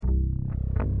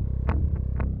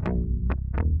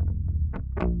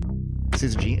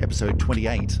Syzygy, episode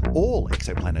 28. All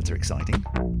exoplanets are exciting.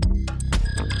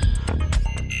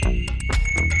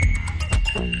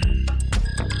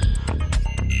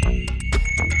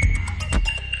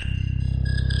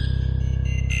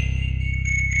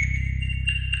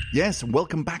 Yes,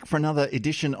 welcome back for another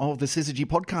edition of the Syzygy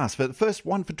podcast, for the first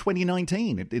one for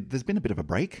 2019. There's been a bit of a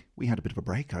break. We had a bit of a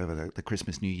break over the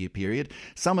Christmas New Year period.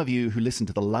 Some of you who listened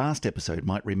to the last episode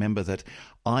might remember that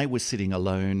I was sitting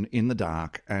alone in the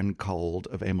dark and cold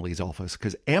of Emily's office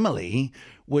because Emily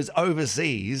was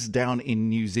overseas down in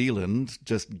New Zealand,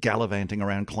 just gallivanting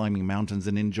around climbing mountains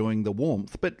and enjoying the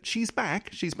warmth. But she's back.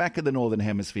 She's back in the Northern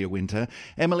Hemisphere winter.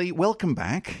 Emily, welcome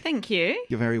back. Thank you.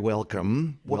 You're very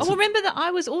welcome. Remember that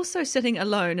I was also sitting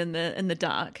alone in the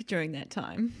dark during that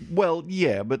time. Well,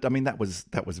 yeah, but I mean that was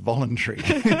voluntary.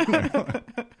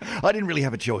 I didn't really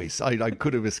have a choice. I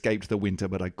could have escaped the winter,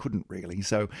 but I couldn't really.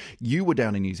 So you were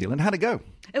down in New Zealand. How'd it go?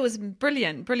 It was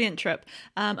brilliant trip.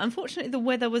 Unfortunately, the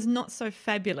weather was not so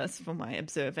fabulous for my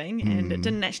observing, and it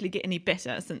didn't actually get any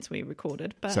better since we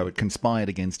recorded. But so it conspired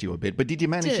against you a bit. But did you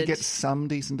manage to get some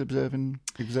decent observing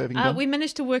done? We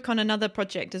managed to work on another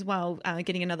project as well,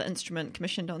 getting another instrument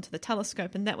commissioned onto the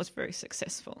telescope, and that was very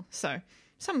successful. So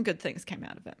some good things came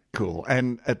out of it. Cool.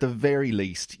 And at the very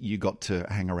least, you got to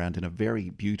hang around in a very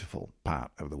beautiful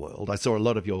part of the world. I saw a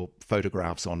lot of your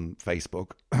photographs on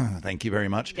Facebook. Thank you very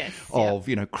much. Yes, of,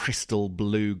 crystal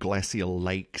blue glacial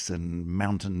lakes and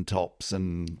mountain tops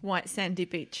and white sandy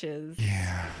beaches.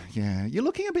 Yeah. You're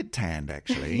looking a bit tanned,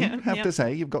 actually. Have to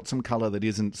say, you've got some colour that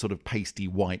isn't sort of pasty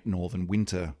white northern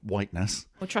winter whiteness.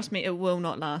 Well, trust me, it will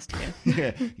not last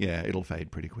here. yeah, it'll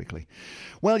fade pretty quickly.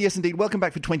 Well, yes, indeed. Welcome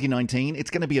back for 2019.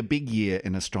 It's going to be a big year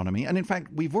in astronomy. And in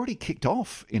fact, we've already kicked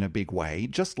off in a big way.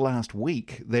 Just last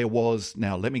week, there was,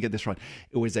 now let me get this right,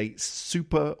 it was a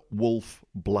super wolf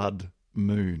blood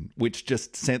moon, which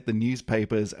just sent the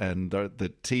newspapers and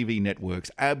the TV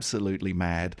networks absolutely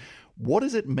mad. What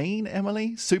does it mean,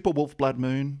 Emily? Super wolf blood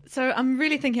moon? So I'm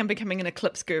really thinking I'm becoming an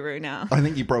eclipse guru now. I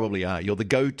think you probably are. You're the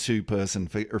go-to person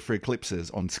for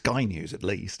eclipses on Sky News, at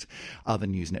least. Other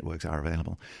news networks are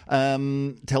available.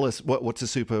 Tell us, what's a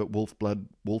super wolf blood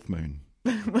wolf moon?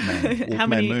 How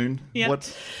many? Moon? Yeah.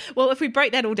 Well, if we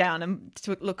break that all down and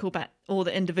look at all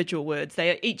the individual words,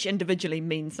 they each individually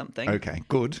mean something. Okay,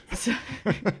 good. So,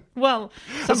 well,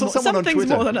 some things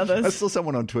more than others. I saw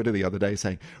someone on Twitter the other day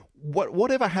saying,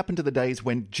 whatever happened to the days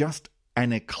when just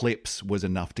an eclipse was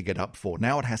enough to get up for?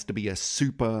 Now it has to be a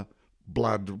super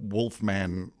blood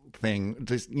wolfman thing.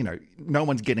 Just, no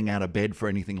one's getting out of bed for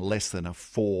anything less than a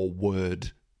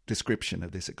 4-word description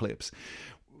of this eclipse.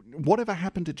 Whatever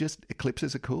happened to just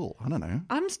eclipses are cool? I don't know.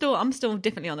 I'm still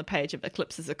definitely on the page of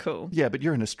eclipses are cool. Yeah, but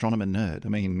you're an astronomer nerd. I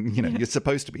mean, you're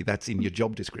supposed to be. That's in your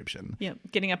job description. Yeah,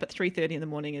 getting up at 3:30 in the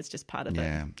morning is just part of it.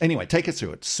 Yeah. Anyway, take us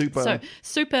through it. So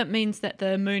super means that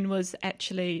the moon was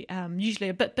actually usually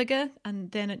a bit bigger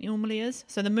than it normally is.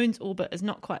 So the moon's orbit is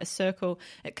not quite a circle.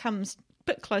 It comes a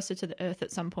bit closer to the Earth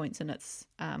at some points in its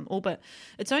orbit.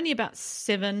 It's only about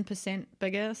 7%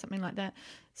 bigger, something like that.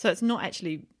 So it's not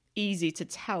actually easy to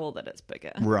tell that it's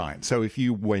bigger. Right. So if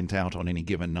you went out on any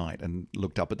given night and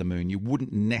looked up at the moon, you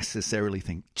wouldn't necessarily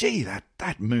think, gee,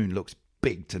 that moon looks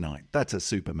big tonight. That's a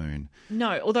super moon.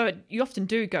 No, although you often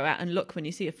do go out and look when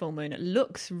you see a full moon. It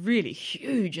looks really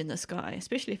huge in the sky,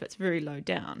 especially if it's very low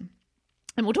down.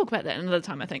 And we'll talk about that another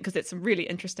time, I think, because it's a really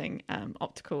interesting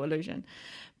optical illusion.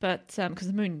 But because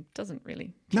the moon doesn't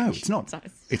really... No, it's not.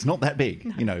 Size. It's not that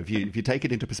big. No. If you take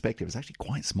it into perspective, it's actually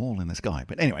quite small in the sky.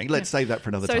 But anyway, let's save that for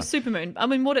another time. So supermoon, I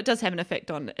mean, what it does have an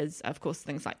effect on is, of course,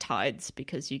 things like tides,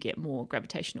 because you get more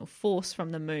gravitational force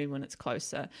from the moon when it's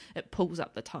closer. It pulls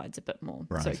up the tides a bit more.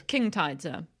 Right. So king tides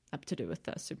are up to do with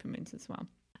supermoons as well.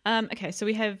 Okay, so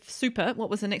we have super. What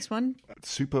was the next one?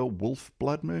 Super wolf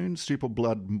blood moon? Super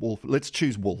blood wolf. Let's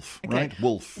choose wolf, okay. Right?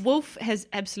 Wolf. Wolf has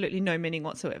absolutely no meaning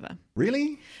whatsoever.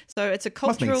 Really? So it's a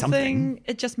cultural thing.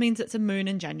 It just means it's a moon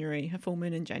in January, a full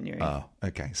moon in January. Oh,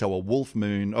 okay. So a wolf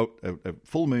moon, a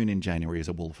full moon in January is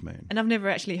a wolf moon. And I've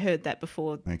never actually heard that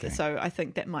before. Okay. So I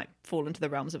think that might fall into the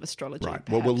realms of astrology. Right.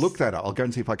 Perhaps. Well, we'll look that up. I'll go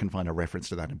and see if I can find a reference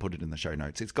to that and put it in the show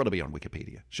notes. It's got to be on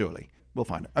Wikipedia, surely. We'll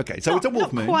find it. Okay, so it's a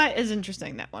wolf moon. Not quite as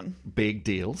interesting, that one. Big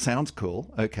deal. Sounds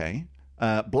cool. Okay.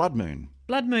 Blood moon.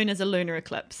 Blood moon is a lunar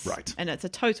eclipse. Right. And it's a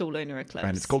total lunar eclipse.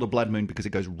 And it's called a blood moon because it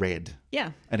goes red.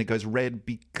 Yeah. And it goes red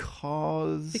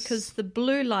because... Because the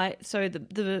blue light, so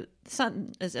the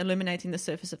sun is illuminating the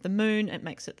surface of the moon. It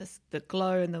makes it the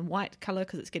glow and the white colour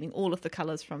because it's getting all of the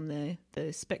colours from the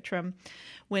spectrum.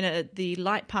 When the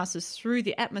light passes through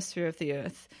the atmosphere of the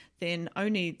Earth, then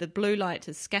only the blue light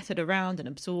is scattered around and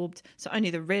absorbed, so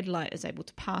only the red light is able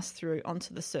to pass through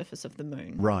onto the surface of the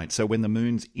moon. Right, so when the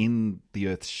moon's in the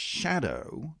Earth's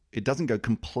shadow, it doesn't go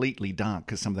completely dark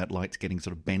because some of that light's getting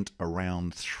sort of bent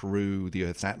around through the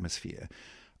Earth's atmosphere.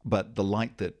 But the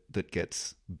light that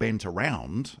gets bent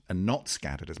around and not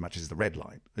scattered as much as the red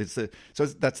light. So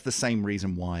that's the same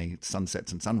reason why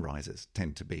sunsets and sunrises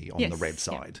tend to be on the red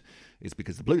side, is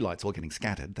because the blue light's all getting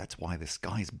scattered. That's why the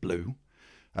sky's blue.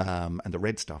 And the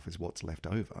red stuff is what's left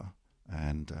over.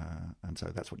 And so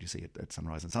that's what you see at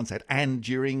sunrise and sunset and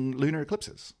during lunar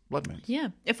eclipses, blood moons. Yeah.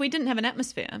 If we didn't have an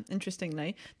atmosphere,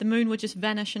 interestingly, the moon would just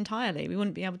vanish entirely. We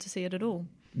wouldn't be able to see it at all.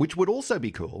 Which would also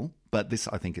be cool, but this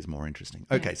I think is more interesting.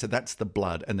 Okay, so that's the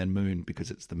blood and then moon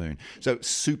because it's the moon. So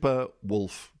super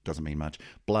wolf doesn't mean much.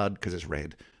 Blood because it's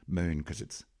red. Moon because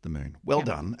it's the moon. Well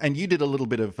done. And you did a little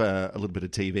bit of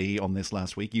TV on this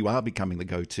last week. You are becoming the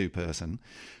go-to person.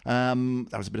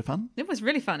 That was a bit of fun. It was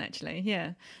really fun, actually.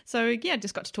 Yeah. So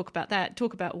just got to talk about that.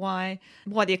 Talk about why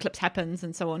the eclipse happens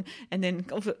and so on, and then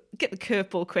get the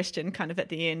curveball question kind of at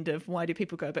the end of why do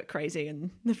people go a bit crazy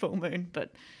in the full moon?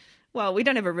 But we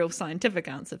don't have a real scientific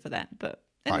answer for that, but.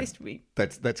 At least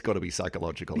that's got to be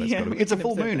psychological. It's a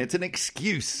full moon. It's an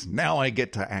excuse. Now I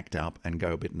get to act up and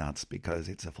go a bit nuts because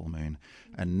it's a full moon,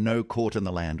 and no court in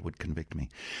the land would convict me.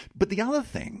 But the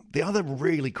other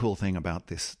really cool thing about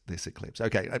this eclipse,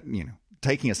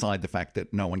 taking aside the fact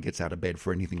that no one gets out of bed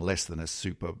for anything less than a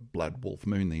super blood wolf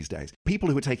moon these days, people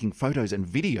who were taking photos and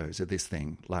videos of this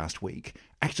thing last week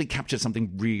actually captured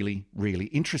something really, really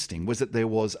interesting, was that there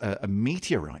was a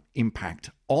meteorite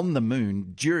impact on the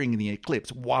moon during the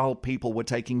eclipse while people were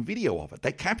taking video of it.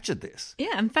 They captured this.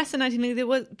 Yeah, and fascinatingly, there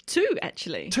were two,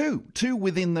 actually. Two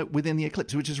within the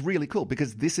eclipse, which is really cool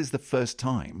because this is the first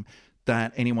time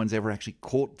that anyone's ever actually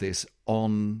caught this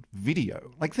on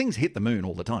video. Like, things hit the moon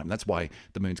all the time. That's why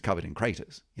the moon's covered in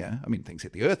craters. Yeah, I mean, things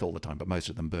hit the Earth all the time, but most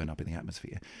of them burn up in the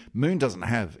atmosphere. Moon doesn't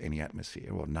have any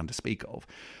atmosphere, or none to speak of.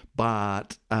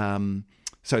 But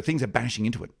so things are bashing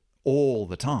into it all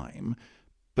the time,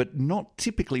 but not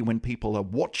typically when people are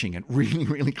watching it really,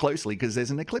 really closely because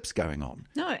there's an eclipse going on.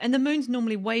 No, and the moon's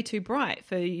normally way too bright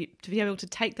for you to be able to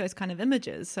take those kind of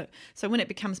images. So when it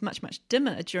becomes much, much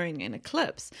dimmer during an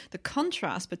eclipse, the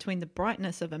contrast between the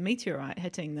brightness of a meteorite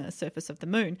hitting the surface of the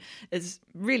moon is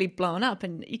really blown up,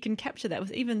 and you can capture that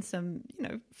with even some,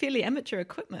 fairly amateur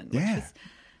equipment. Which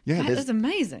is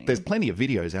amazing. There's plenty of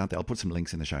videos out there. I'll put some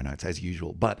links in the show notes as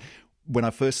usual, but when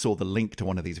I first saw the link to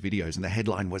one of these videos and the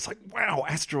headline was like, wow,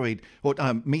 asteroid or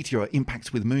meteor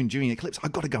impacts with moon during eclipse,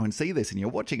 I've got to go and see this. And you're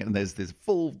watching it and there's this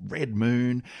full red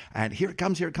moon and here it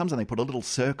comes. And they put a little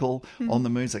circle on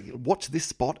the moon. It's like, watch this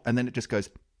spot. And then it just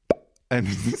goes, and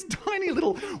this tiny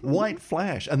little white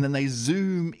flash. And then they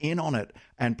zoom in on it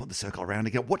and put the circle around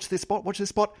again. Watch this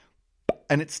spot.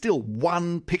 And it's still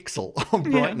 1 pixel of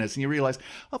brightness. And you realize,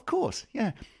 of course,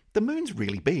 the moon's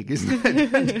really big, isn't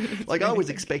it? And, I was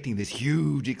expecting this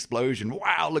huge explosion.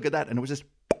 Wow, look at that. And it was just...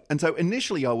 And so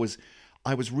initially I was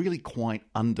really quite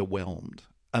underwhelmed.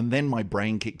 And then my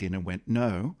brain kicked in and went,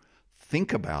 no,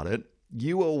 think about it.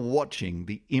 You are watching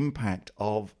the impact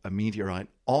of a meteorite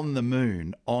on the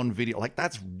moon on video.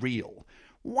 That's real.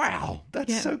 Wow,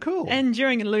 that's so cool. And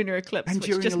during a lunar eclipse, which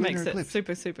just makes it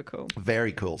super, super cool.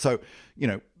 Very cool. So,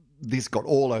 this got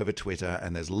all over Twitter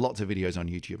and there's lots of videos on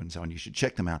YouTube and so on. You should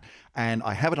check them out. And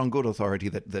I have it on good authority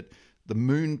that the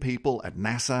moon people at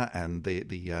NASA and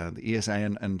the ESA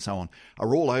and so on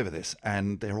are all over this.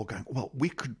 And they're all going, well, we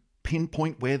could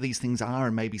pinpoint where these things are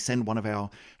and maybe send one of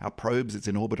our probes that's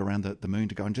in orbit around the moon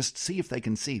to go and just see if they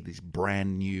can see these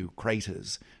brand new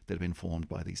craters that have been formed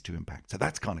by these two impacts. So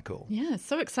that's kind of cool. Yeah, it's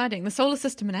so exciting. The solar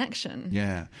system in action.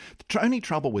 Yeah. The only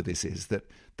trouble with this is that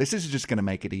this is just going to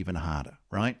make it even harder,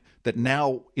 right? That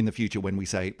now in the future when we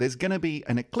say there's going to be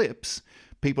an eclipse,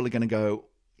 people are going to go,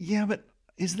 yeah, but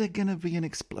is there going to be an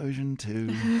explosion too?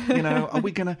 Are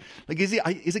we going to,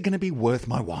 is it going to be worth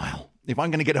my while? If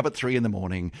I'm going to get up at 3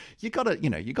 a.m, you got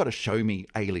to show me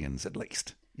aliens at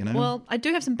least, Well, I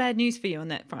do have some bad news for you on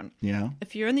that front. Yeah.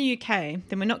 If you're in the UK,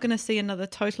 then we're not going to see another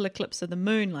total eclipse of the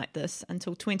moon like this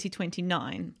until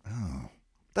 2029. Oh,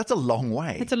 that's a long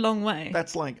way. It's a long way.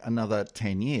 That's like another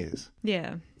 10 years.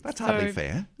 Yeah. That's hardly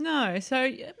fair. No. So,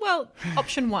 well,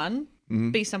 option one,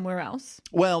 be somewhere else.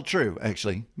 Well, true,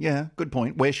 actually. Yeah, good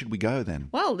point. Where should we go then?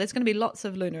 Well, there's going to be lots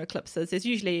of lunar eclipses. There's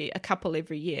usually a couple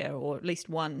every year, or at least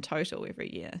one total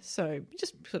every year. So you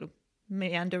just sort of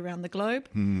meander around the globe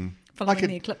following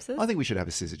the eclipses. I think we should have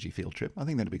a syzygy field trip. I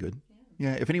think that'd be good.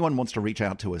 Yeah, if anyone wants to reach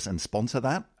out to us and sponsor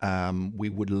that, we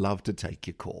would love to take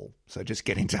your call. So just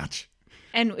get in touch.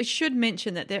 And we should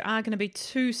mention that there are going to be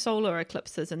 2 solar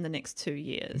eclipses in the next 2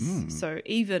 years. So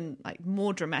even like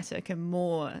more dramatic and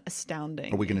more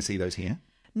astounding. Are we going to see those here?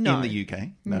 No. In the UK?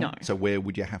 No. So where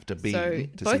would you have to be So to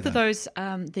see both that? of those,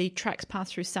 the tracks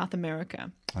pass through South America.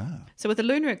 Ah. So with a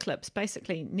lunar eclipse,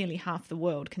 basically nearly half the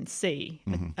world can see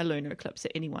a lunar eclipse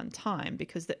at any one time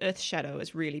because the Earth's shadow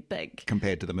is really big.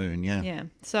 Compared to the moon, yeah. Yeah.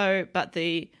 So, but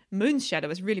the moon's shadow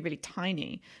is really, really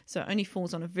tiny. So it only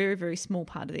falls on a very, very small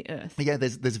part of the Earth. Yeah,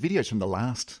 there's videos from the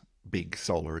last big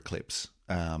solar eclipse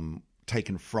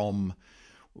taken from...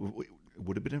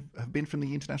 Would it have been from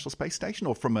the International Space Station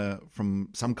or from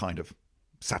some kind of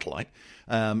satellite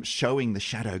showing the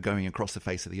shadow going across the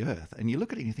face of the Earth? And you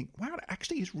look at it and you think, wow, it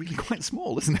actually is really quite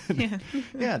small, isn't it? Yeah.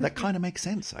 Yeah, that kind of makes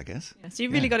sense, I guess. Yeah, so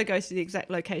you've really got to go to the exact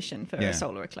location for a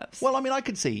solar eclipse. Well, I mean, I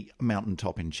could see a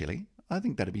mountaintop in Chile. I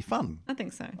think that'd be fun. I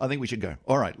think so. I think we should go.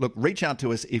 All right, look, reach out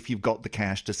to us if you've got the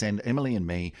cash to send Emily and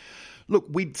me. Look,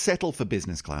 we'd settle for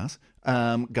business class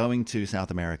going to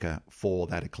South America for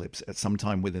that eclipse at some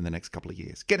time within the next couple of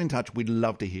years. Get in touch. We'd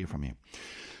love to hear from you.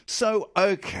 So,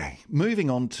 okay, moving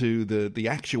on to the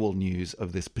actual news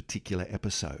of this particular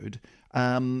episode.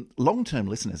 Long-term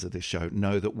listeners of this show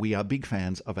know that we are big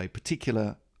fans of a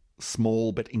particular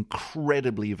small but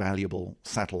incredibly valuable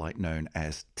satellite known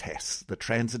as TESS, the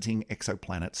Transiting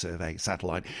Exoplanet Survey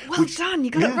Satellite. Well done,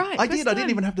 you got it right. I did. I didn't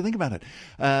even have to think about it.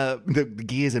 The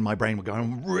gears in my brain were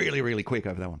going really, really quick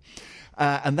over that one.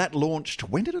 And that launched,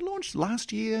 when did it launch?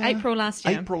 Last year? April last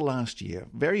year. April last year,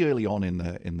 very early on in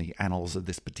the annals of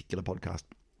this particular podcast.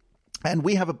 And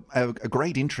we have a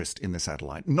great interest in the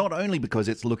satellite, not only because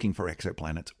it's looking for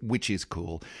exoplanets, which is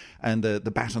cool, and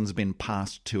the baton's been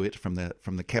passed to it from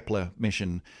the Kepler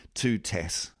mission to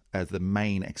TESS as the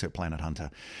main exoplanet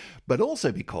hunter, but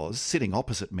also because sitting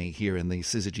opposite me here in the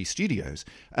Syzygy studios,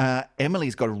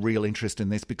 Emily's got a real interest in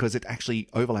this because it actually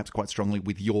overlaps quite strongly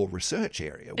with your research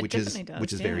area, which is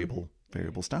variable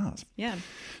stars. Yeah.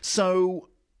 So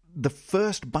the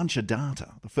first bunch of data,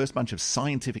 the first bunch of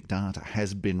scientific data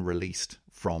has been released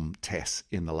from TESS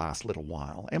in the last little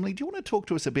while. Emily, do you want to talk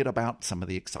to us a bit about some of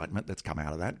the excitement that's come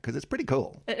out of that? Because it's pretty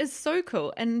cool. It is so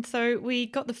cool. And so we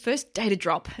got the first data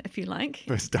drop, if you like.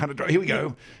 First data drop. Here we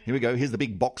go. Here's the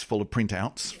big box full of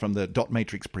printouts from the dot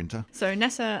matrix printer. So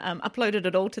NASA uploaded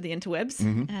it all to the interwebs,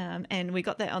 and we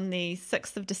got that on the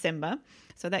 6th of December.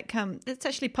 So it's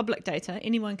actually public data.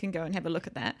 Anyone can go and have a look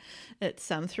at that.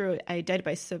 It's through a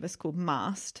database service called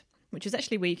MAST, which is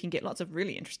actually where you can get lots of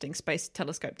really interesting space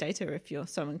telescope data if you're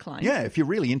so inclined. Yeah, if you're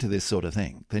really into this sort of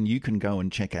thing, then you can go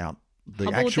and check out the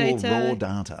Hubble actual data, raw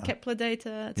data. Kepler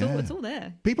data. It's all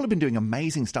there. People have been doing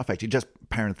amazing stuff, actually, just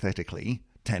parenthetically,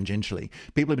 tangentially.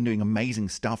 People have been doing amazing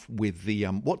stuff with the,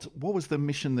 what was the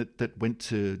mission that went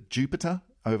to Jupiter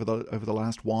over the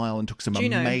last while and took some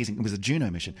amazing, it was a Juno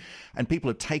mission. And people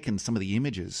have taken some of the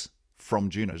images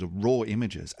from Juno, the raw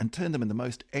images, and turned them in the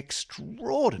most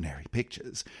extraordinary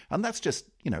pictures. And that's just,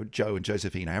 Joe and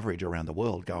Josephine average around the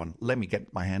world going, let me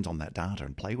get my hands on that data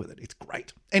and play with it. It's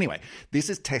great. Anyway, this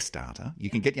is test data.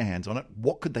 You can get your hands on it.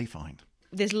 What could they find?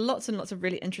 There's lots and lots of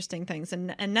really interesting things.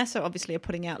 And NASA obviously are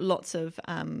putting out lots of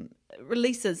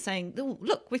releases saying, oh,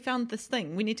 look, we found this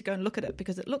thing. We need to go and look at it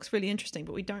because it looks really interesting,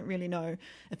 but we don't really know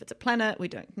if it's a planet. We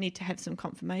don't need to have some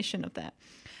confirmation of that.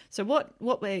 So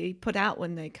what they put out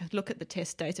when they look at the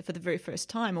test data for the very first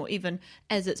time, or even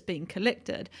as it's being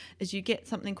collected, is you get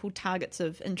something called targets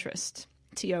of interest,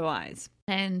 TOIs.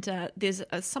 And there's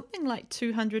something like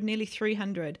 200, nearly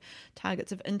 300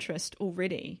 targets of interest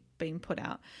already being put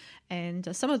out.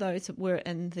 And some of those were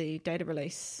in the data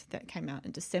release that came out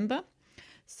in December.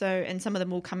 And some of them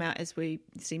will come out as we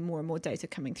see more and more data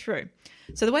coming through.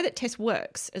 So the way that TESS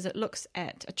works is it looks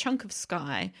at a chunk of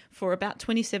sky for about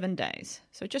 27 days,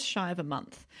 so just shy of a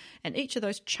month. And each of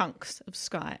those chunks of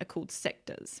sky are called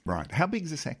sectors. Right. How big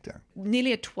is a sector?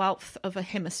 Nearly a 1/12 of a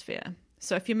hemisphere.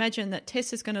 So if you imagine that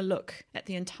TESS is going to look at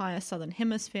the entire southern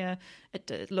hemisphere,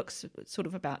 it looks sort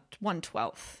of about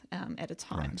 1/12 at a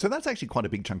time. Right. So that's actually quite a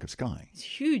big chunk of sky. It's a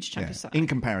huge chunk of sky. In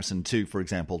comparison to, for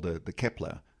example, the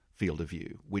Kepler field of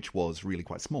view, which was really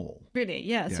quite small. Really,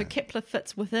 yeah. So Kepler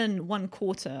fits within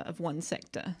 1/4 of one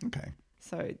sector. Okay.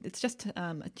 So it's just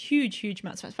a huge, huge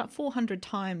amount. So it's about 400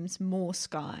 times more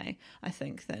sky, I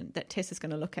think, that TESS is going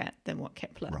to look at than what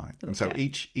Kepler. Right. And so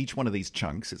each one of these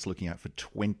chunks it's looking at for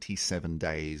 27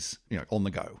 days, on the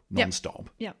go,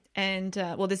 non-stop. Yeah. And,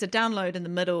 there's a download in the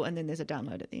middle and then there's a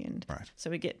download at the end. Right. So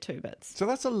we get 2 bits. So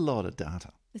that's a lot of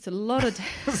data. It's a lot of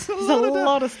there's a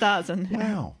lot of stars in here.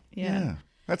 Wow. Yeah.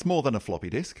 That's more than a floppy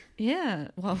disk. Yeah.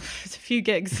 Well, it's a few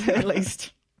gigs at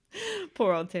least.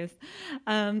 Poor old Tess.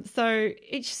 So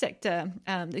each sector,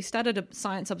 they started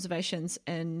science observations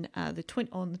on the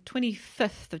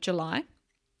 25th of July.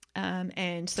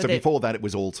 And so before that, it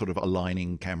was all sort of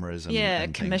aligning cameras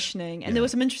and commissioning. And there were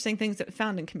some interesting things that we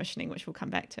found in commissioning, which we'll come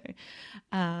back to.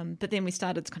 But then we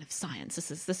started kind of science.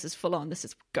 This is full on. This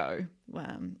is go.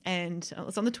 And it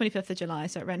was on the 25th of July,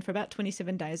 so it ran for about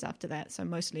 27 days after that, so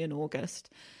mostly in August.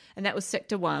 And that was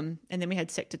Sector 1. And then we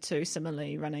had Sector 2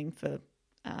 similarly running for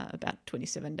about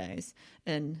 27 days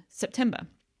in September.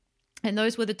 And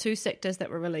those were the 2 sectors that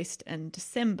were released in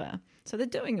December. So they're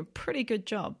doing a pretty good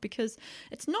job because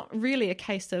it's not really a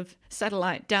case of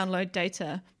satellite download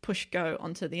data, push go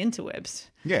onto the interwebs.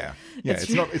 Yeah. It's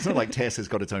not like TESS has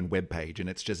got its own web page and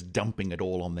it's just dumping it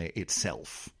all on there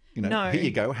itself. No. Here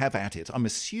you go, have at it. I'm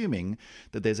assuming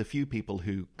that there's a few people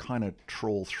who kind of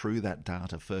trawl through that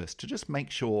data first to just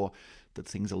make sure that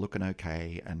things are looking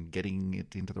okay and getting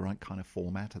it into the right kind of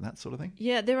format and that sort of thing?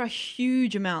 Yeah, there are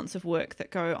huge amounts of work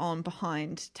that go on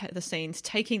behind the scenes,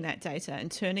 taking that data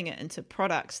and turning it into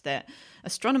products that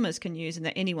astronomers can use and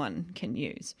that anyone can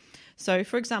use. So,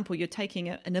 for example, you're taking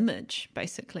an image,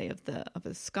 basically, of the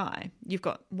sky. You've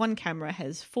got one camera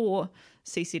has 4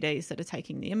 CCDs that are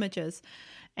taking the images,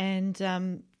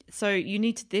 and so you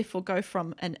need to therefore go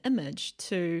from an image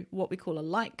to what we call a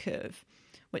light curve,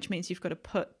 which means you've got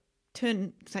to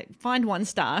find one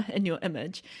star in your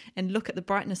image and look at the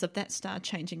brightness of that star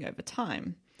changing over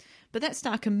time. But that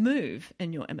star can move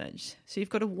in your image, so you've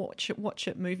got to watch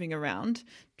it moving around.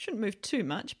 Shouldn't move too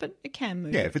much, but it can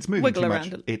move. Yeah, if it's moving too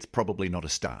much, it's probably not a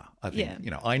star. I think.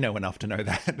 Yeah. I know enough to know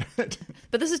that.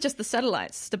 But this is just the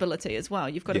satellite stability as well.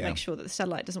 You've got to make sure that the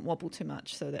satellite doesn't wobble too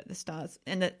much, so that the stars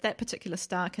and that particular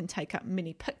star can take up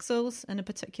many pixels in a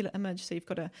particular image. So you've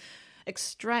got to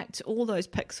extract all those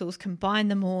pixels, combine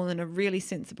them all in a really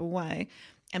sensible way,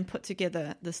 and put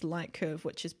together this light curve,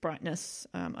 which is brightness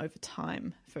over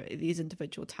time for these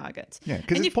individual targets. Yeah,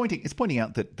 because it's pointing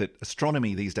out that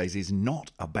astronomy these days is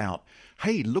not about,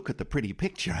 hey, look at the pretty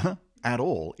picture at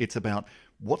all. It's about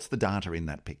what's the data in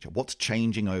that picture, what's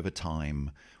changing over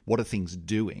time, what are things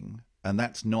doing, and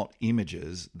that's not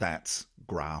images, that's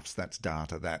graphs, that's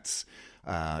data, that's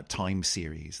time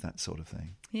series, that sort of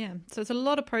thing. Yeah, so it's a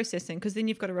lot of processing because then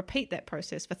you've got to repeat that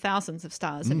process for thousands of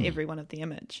stars in every one of the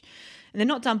image. And they're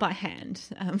not done by hand,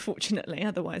 unfortunately,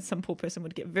 otherwise some poor person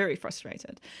would get very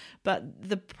frustrated. But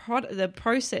the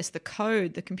process, the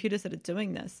code, the computers that are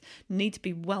doing this need to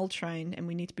be well trained, and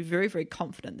we need to be very, very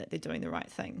confident that they're doing the right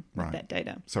thing with that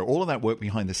data. So all of that work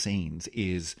behind the scenes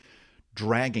is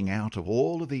dragging out of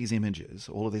all of these images,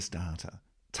 all of this data,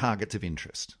 targets of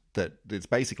interest. That it's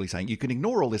basically saying you can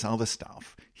ignore all this other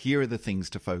stuff. Here are the things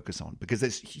to focus on, because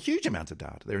there's huge amounts of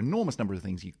data. There are an enormous number of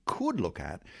things you could look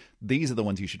at. These are the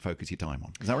ones you should focus your time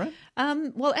on. Is that right?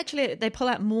 Well, actually, they pull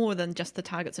out more than just the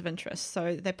targets of interest.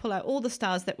 So they pull out all the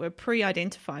stars that were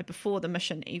pre-identified before the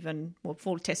mission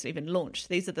before TESS even launched.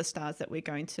 These are the stars that we're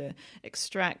going to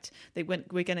extract. We're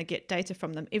going to get data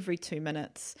from them every 2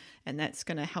 minutes, and that's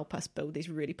going to help us build these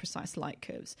really precise light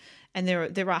curves. And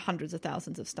there are hundreds of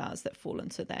thousands of stars that fall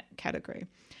into that category.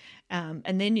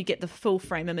 And then you get the full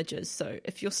frame images. So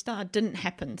if your star didn't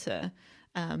happen to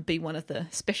be one of the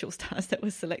special stars that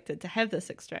was selected to have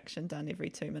this extraction done every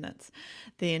 2 minutes,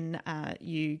 then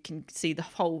you can see the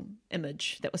whole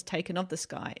image that was taken of the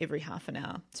sky every half an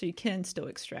hour. So you can still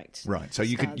extract. Right. So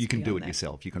you can do it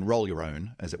yourself. You can roll your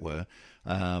own, as it were,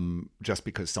 just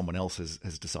because someone else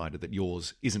has decided that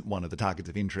yours isn't one of the targets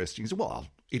of interest. You can say, well,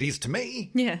 it is to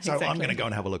me. Yeah, so exactly. I'm going to go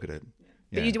and have a look at it.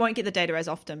 But you won't get the data as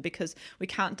often because we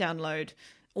can't download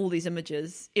all these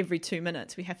images every 2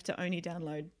 minutes. We have to only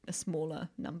download a smaller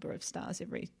number of stars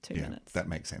every 2 minutes. That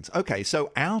makes sense. Okay,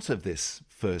 so out of this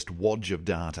first wodge of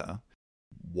data,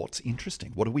 what's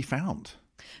interesting? What have we found?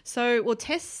 So,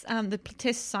 TESS, the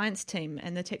TESS science team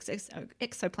and the TESS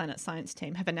Exoplanet science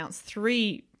team have announced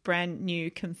 3 brand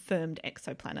new confirmed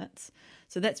exoplanets.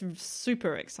 So that's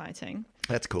super exciting.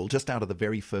 That's cool. Just out of the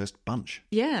very first bunch.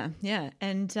 Yeah.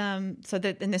 And and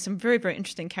there's some very, very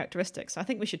interesting characteristics. I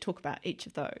think we should talk about each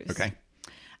of those. Okay.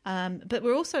 But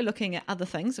we're also looking at other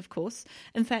things, of course.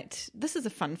 In fact, this is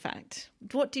a fun fact.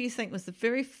 What do you think was the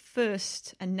very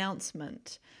first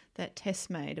announcement that Tess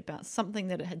made about something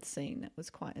that it had seen that was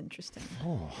quite interesting.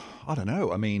 Oh, I don't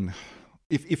know. I mean,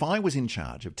 if I was in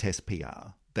charge of Tess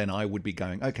PR, then I would be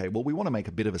going, okay, well, we want to make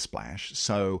a bit of a splash.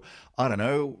 So, I don't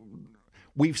know,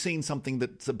 we've seen something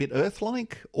that's a bit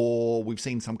Earth-like, or we've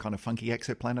seen some kind of funky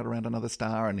exoplanet around another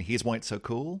star, and here's why it's so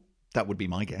cool. That would be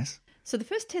my guess. So the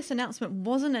first Tess announcement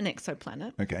wasn't an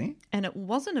exoplanet. Okay. And it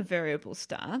wasn't a variable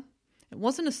star. It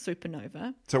wasn't a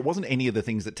supernova. So it wasn't any of the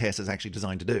things that Tess is actually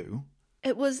designed to do.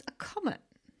 It was a comet.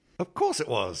 Of course it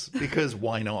was, because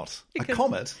why not? A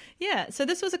comet? Yeah, so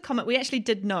this was a comet. We actually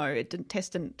did know. Tess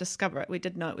didn't discover it. We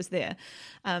did know it was there.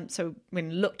 So we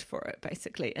looked for it,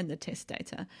 basically, in the test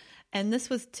data. And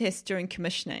this was Tess during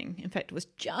commissioning. In fact, it was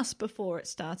just before it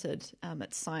started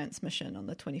its science mission on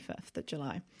the 25th of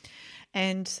July.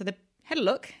 And so they had a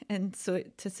look and so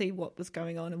to see what was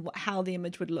going on and how the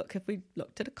image would look if we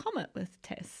looked at a comet with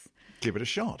Tess. Give it a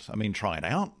shot. I mean, try it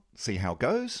out. See how it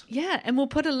goes. Yeah, and we'll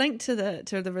put a link to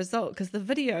the result, because the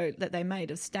video that they made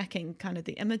of stacking kind of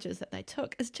the images that they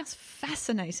took is just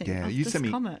fascinating. Yeah, of you this sent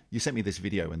me comet. you sent me this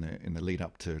video in the lead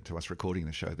up to us recording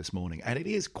the show this morning, and it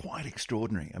is quite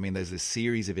extraordinary. I mean, there's this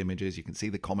series of images. You can see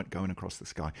the comet going across the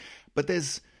sky, but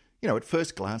there's, you know, at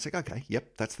first glance, like, okay,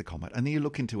 yep, that's the comet. And then you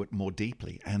look into it more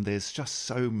deeply, and there's just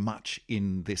so much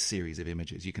in this series of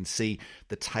images. You can see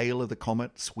the tail of the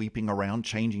comet sweeping around,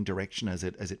 changing direction as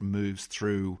it moves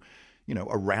through, you know,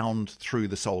 around through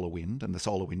the solar wind, and the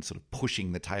solar wind sort of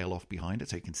pushing the tail off behind it.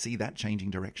 So you can see that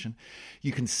changing direction.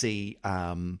 You can see,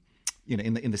 you know,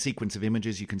 in the sequence of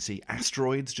images, you can see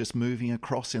asteroids just moving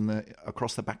across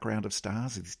the background of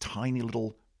stars. These tiny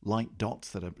little light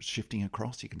dots that are shifting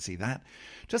across. You can see that.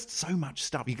 Just so much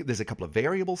stuff. There's a couple of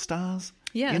variable stars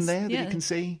in there that you can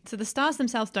see. So the stars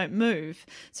themselves don't move.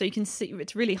 So you can see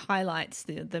it really highlights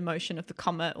the motion of the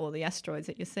comet or the asteroids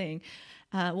that you're seeing.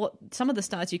 Some of the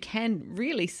stars you can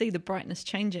really see the brightness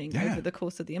changing over the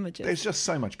course of the images. There's just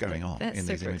so much going on in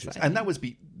these images. Exciting. And that was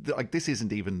this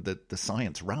isn't even the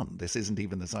science run. This isn't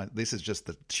even the science. This is just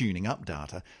the tuning up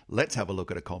data. Let's have a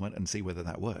look at a comet and see whether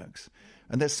that works.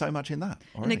 And there's so much in that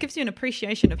already. And it gives you an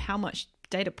appreciation of how much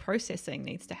data processing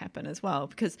needs to happen as well,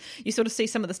 because you sort of see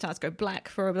some of the stars go black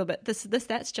for a little bit.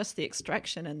 That's just the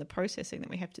extraction and the processing that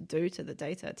we have to do to the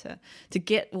data to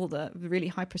get all the really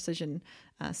high precision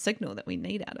signal that we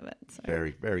need out of it. So,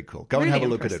 very, very cool. Go really and have a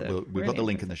look impressive. at it. We've got the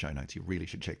link in the show notes. You really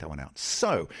should check that one out.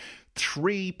 So,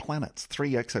 3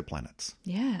 exoplanets.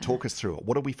 Yeah. Talk us through it.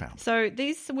 What have we found? So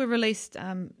these were released.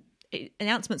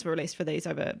 Announcements were released for these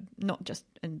over not just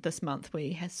in this month.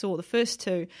 We saw the first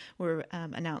 2 were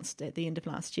announced at the end of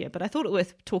last year, but I thought it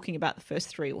worth talking about the first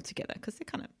 3 altogether because they're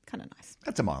kind of nice.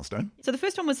 That's a milestone. So the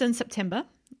first one was in September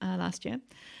last year,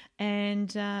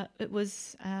 and it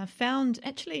was found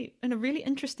actually in a really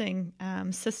interesting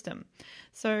system.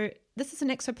 So this is an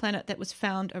exoplanet that was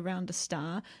found around a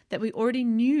star that we already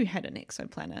knew had an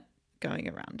exoplanet going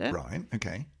around it. Right,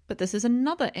 okay. But this is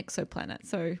another exoplanet.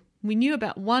 So we knew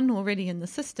about one already in the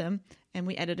system, and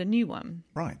we added a new one.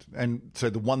 Right. And so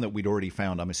the one that we'd already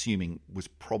found, I'm assuming, was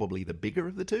probably the bigger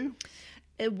of the 2?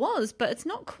 It was, but it's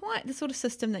not quite the sort of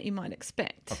system that you might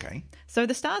expect. Okay. So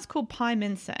the star's called Pi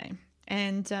Mensae,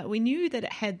 and we knew that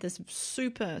it had this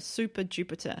super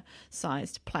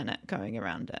Jupiter-sized planet going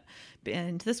around it.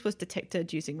 And this was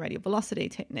detected using radial velocity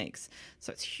techniques.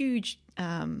 So it's huge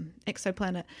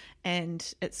exoplanet,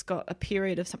 and it's got a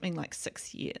period of something like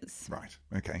 6 years. Right,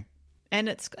 okay. And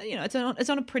it's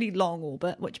on a pretty long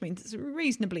orbit, which means it's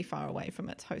reasonably far away from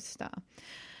its host star.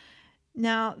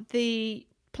 Now, the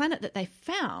planet that they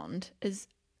found is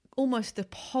almost the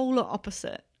polar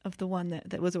opposite of the one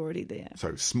that was already there.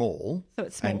 So small, So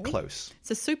it's small and close. It's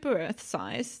a super Earth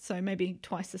size, so maybe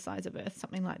twice the size of Earth,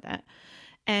 something like that.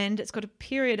 And it's got a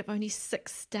period of only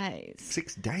 6 days.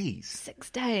 6 days? 6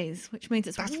 days, which means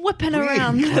it's That's whipping really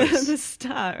around close. the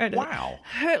star. Right? Wow.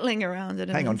 Hurtling around it.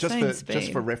 Hang on, just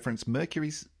speed. for reference,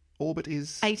 Mercury's orbit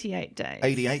is 88 days.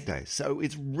 88 days. So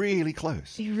it's really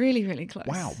close. You're really, really close.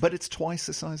 Wow, but it's twice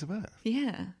the size of Earth.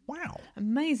 Yeah. Wow.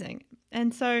 Amazing.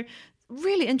 And so,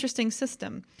 really interesting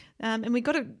system. And we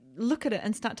got to look at it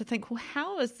and start to think, well,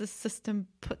 how is this system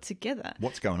put together?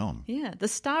 What's going on? Yeah, the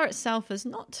star itself is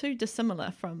not too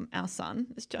dissimilar from our sun.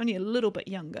 It's only a little bit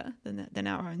younger than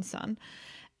our own sun.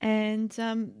 And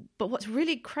but what's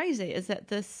really crazy is that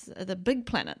the big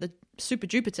planet, the super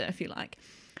Jupiter, if you like,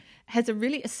 has a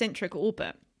really eccentric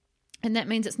orbit. And that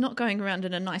means it's not going around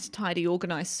in a nice, tidy,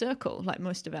 organised circle like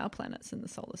most of our planets in the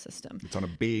solar system. It's on a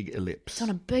big ellipse. It's on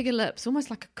a big ellipse, almost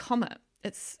like a comet.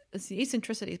 It's the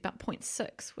eccentricity is about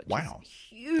 0.6, which wow. is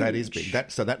huge. That is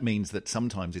big. So that means that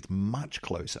sometimes it's much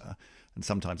closer And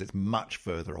sometimes it's much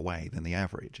further away than the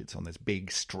average. It's on this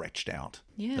big stretched out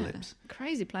ellipse.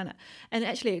 Crazy planet. And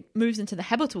actually it moves into the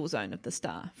habitable zone of the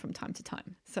star from time to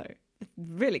time. So it's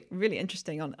really, really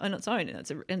interesting on its own, and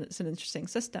it's an interesting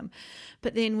system.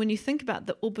 But then when you think about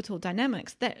the orbital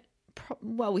dynamics,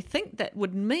 we think that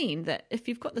would mean that if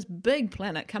you've got this big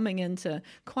planet coming into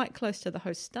quite close to the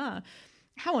host star,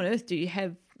 how on earth do you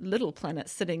have little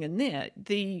planets sitting in there?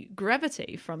 The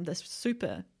gravity from this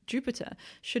super Jupiter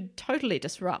should totally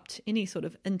disrupt any sort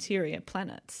of interior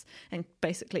planets and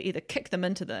basically either kick them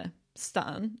into the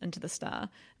star,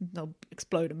 they'll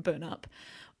explode and burn up,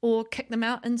 or kick them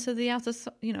out into the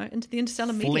into the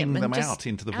interstellar medium. Fling them and just out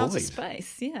into the outer void.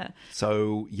 Space, yeah.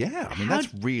 So,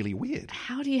 that's really weird.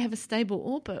 How do you have a stable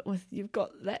orbit with you've got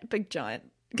that big giant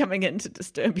coming in to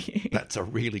disturb you? That's a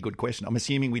really good question. I'm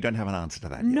assuming we don't have an answer to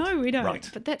that yet. No, we don't. Right.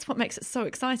 But that's what makes it so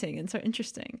exciting and so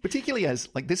interesting. Particularly as,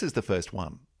 this is the first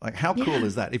one. How cool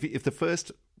is that? If the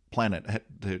first planet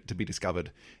had to be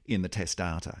discovered in the test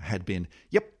data had been,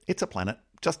 yep, it's a planet,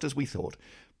 just as we thought.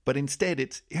 But instead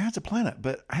it's a planet,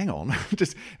 but hang on,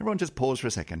 everyone just pause for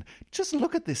a second. Just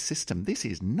look at this system. This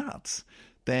is nuts.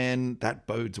 Then that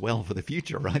bodes well for the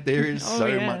future, right? There is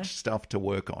much stuff to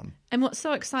work on. And what's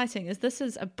so exciting is this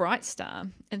is a bright star.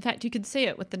 In fact, you can see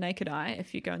it with the naked eye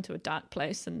if you go into a dark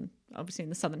place, and obviously in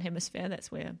the southern hemisphere,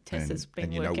 that's where Tess has been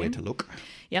working. And you know where to look.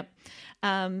 Yep.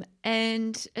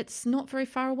 And it's not very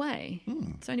far away.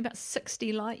 It's only about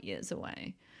 60 light years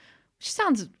away. Which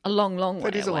sounds a long, long way away.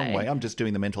 It is a long way. I'm just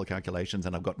doing the mental calculations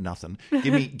and I've got nothing.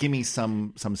 Give me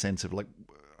some sense of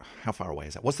how far away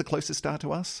is that? What's the closest star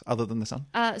to us other than the sun?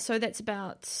 So that's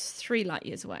about 3 light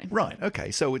years away. Right.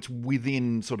 Okay. So it's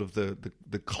within sort of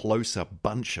the closer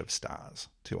bunch of stars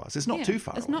to us. It's not too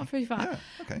far. It's away. not very far. Yeah,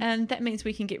 okay. And that means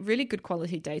we can get really good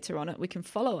quality data on it. We can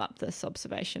follow up this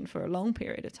observation for a long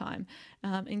period of time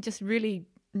and just really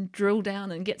drill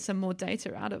down and get some more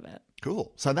data out of it.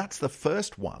 Cool. So that's the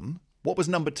first one. What was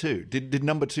number 2? Did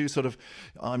number 2 sort of,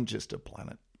 I'm just a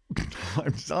planet.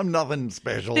 I'm nothing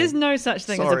special. There's no such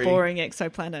thing as a boring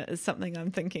exoplanet is something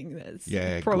I'm thinking that's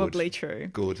probably true.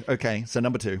 Good. Okay, so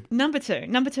number 2. Number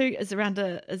two is around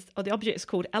the object is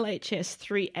called LHS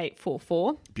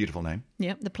 3844. Beautiful name.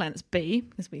 Yep, the planet's B,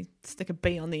 because we stick a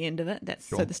B on the end of it. That's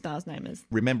so the star's name is.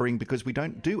 Remembering because we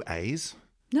don't do A's.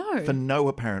 No. For no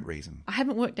apparent reason. I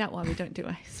haven't worked out why we don't do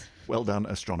A's. Well done,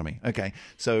 astronomy. Okay,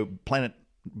 so planet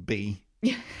B.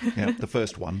 Yeah, the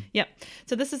first one. Yep.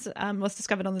 So this was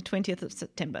discovered on the 20th of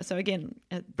September. So again,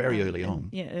 very early on.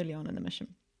 Early on in the mission.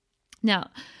 Now,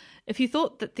 if you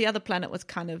thought that the other planet was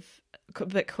kind of a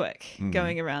bit quick,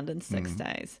 going around in 6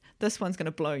 days, this one's going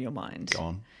to blow your mind. Go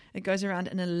on. It goes around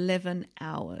in 11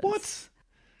 hours. What?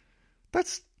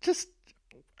 That's just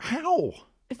how?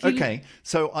 Okay,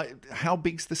 so how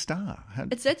big's the star?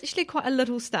 It's actually quite a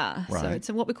little star. Right. So it's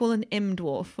what we call an M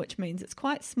dwarf, which means it's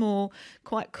quite small,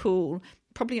 quite cool,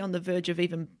 probably on the verge of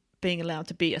even being allowed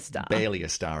to be a star. Barely a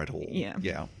star at all.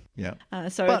 Yeah.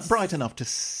 But bright enough to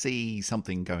see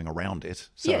something going around it.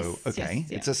 So,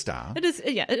 it's a star. It is,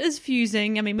 it is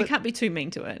fusing. I mean, we can't be too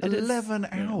mean to it. 11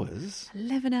 hours?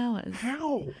 11 hours.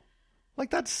 How?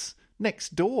 That's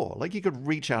next door. You could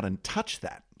reach out and touch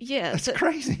that. Yeah. That's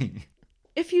crazy.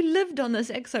 If you lived on this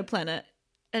exoplanet,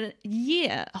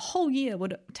 a whole year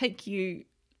would take you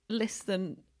less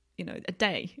than, a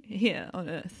day here on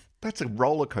Earth. That's a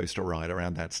roller coaster ride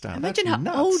around that star. Imagine that's how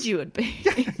nuts. old you would be.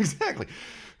 Yeah, exactly.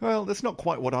 Well, that's not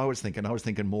quite what I was thinking. I was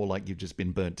thinking more like you've just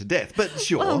been burnt to death. But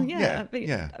sure. Well, yeah.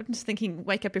 I'm just thinking,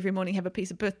 wake up every morning, have a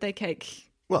piece of birthday cake.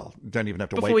 Well, don't even have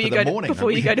to wait for the morning.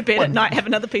 Before you go to bed at night, have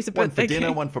another piece of birthday cake. One for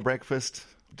dinner, one for breakfast.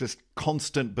 Just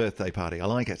constant birthday party. I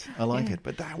like it.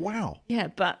 But wow. Yeah,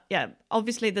 but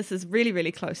obviously this is really,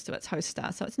 really close to its host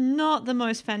star. So it's not the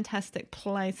most fantastic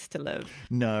place to live.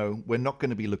 No, we're not going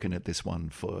to be looking at this one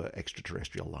for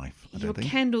extraterrestrial life, I don't think.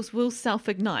 Your candles will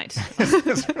self-ignite.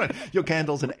 That's right. Your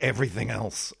candles and everything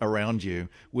else around you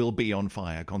will be on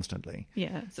fire constantly.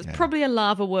 Yeah, so it's probably a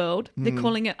lava world. They're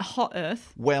calling it a hot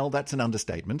Earth. Well, that's an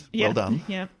understatement. Well done.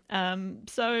 Yeah.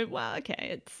 It's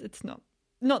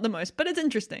not the most, but it's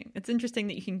interesting. It's interesting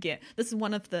that you can get. This is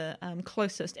one of the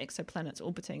closest exoplanets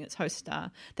orbiting its host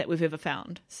star that we've ever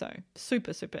found. So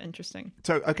super, super interesting.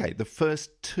 So, okay, the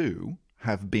first 2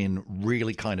 have been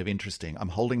really kind of interesting. I'm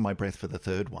holding my breath for the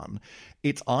third one.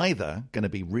 It's either going to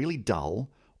be really dull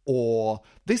or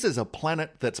this is a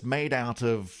planet that's made out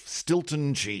of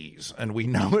Stilton cheese. And we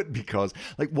know it because,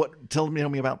 tell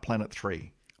me about planet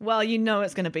 3. Well,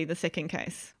 it's going to be the second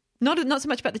case. Not so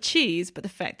much about the cheese, but the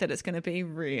fact that it's going to be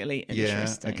really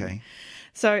interesting. Yeah, okay.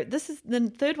 So this is the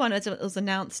third one. It was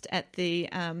announced at the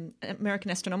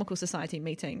American Astronomical Society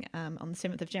meeting on the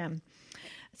 7th of Jan.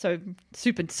 So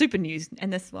super news,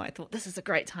 and that's why I thought this is a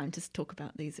great time to talk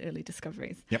about these early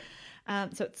discoveries. Yep.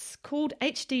 So it's called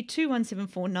HD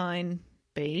 21749b.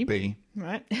 B.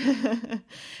 Right.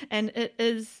 And it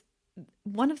is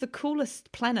one of the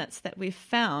coolest planets that we've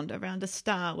found around a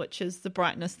star, which is the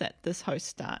brightness that this host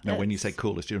star Now, is. when you say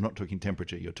coolest, you're not talking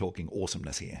temperature, you're talking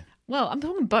awesomeness here. Well, I'm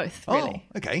talking both, really.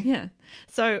 Oh, okay. Yeah.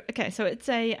 So it's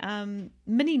a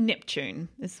mini Neptune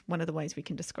is one of the ways we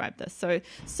can describe this. So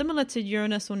similar to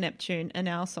Uranus or Neptune in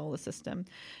our solar system,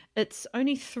 it's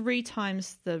only 3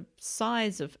 times the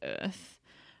size of Earth,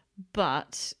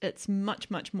 but it's much,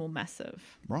 much more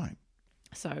massive. Right.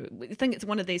 So we think it's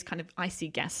one of these kind of icy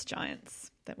gas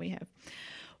giants that we have.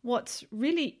 What's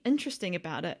really interesting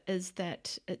about it is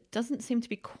that it doesn't seem to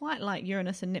be quite like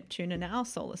Uranus and Neptune in our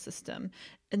solar system,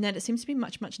 in that it seems to be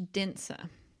much, much denser.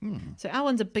 So our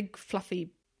ones are big,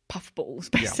 fluffy puffballs,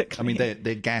 basically. Yeah. I mean,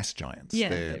 they're gas giants. Yeah.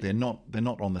 They're not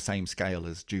on the same scale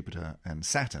as Jupiter and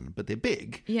Saturn, but they're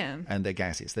big. Yeah. And they're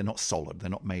gaseous. They're not solid. They're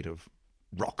not made of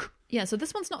rock. Yeah, so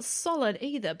this one's not solid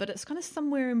either, but it's kind of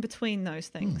somewhere in between those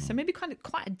things. So maybe kind of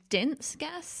quite a dense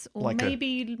gas, or Like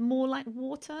maybe more like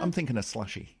water. I'm thinking a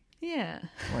slushy. Yeah.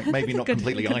 Like maybe not good-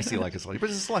 completely icy like a slushy, but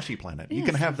it's a slushy planet. You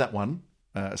can have that one,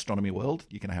 Astronomy World.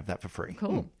 You can have that for free.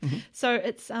 Cool. So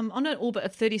it's on an orbit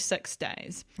of 36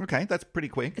 days. Okay, that's pretty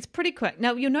quick. It's pretty quick.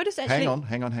 Now, you'll notice actually...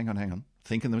 Hang on.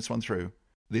 Thinking this one through.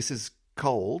 This is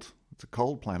cold. It's a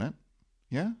cold planet.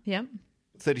 Yeah? Yeah.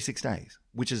 36 days,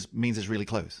 which means it's really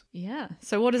close. Yeah.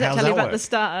 So what does that How's tell you that about work? the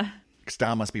star?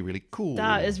 Star must be really cool.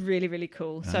 Star is really, really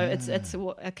cool. So it's a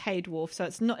K dwarf. So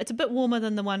it's a bit warmer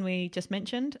than the one we just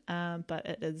mentioned, but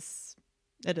it is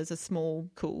a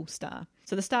small, cool star.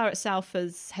 So the star itself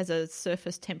has a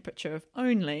surface temperature of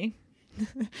only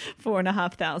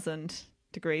 4,500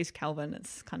 degrees Kelvin.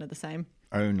 It's kind of the same.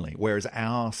 Only. Whereas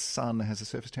our sun has a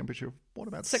surface temperature of, what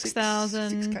about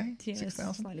 6,000? 6K? Yes,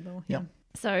 6,000? slightly more. Yeah.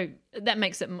 So that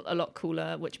makes it a lot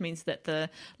cooler, which means that the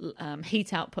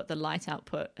heat output, the light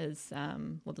output is,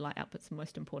 the light output's the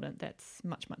most important. That's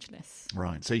much, much less.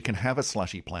 Right. So you can have a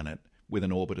slushy planet with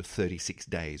an orbit of 36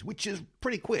 days, which is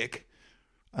pretty quick,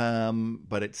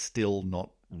 but it's still not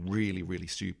really, really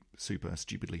super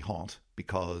stupidly hot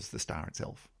because the star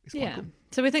itself is quite cool.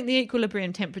 So we think the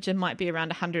equilibrium temperature might be around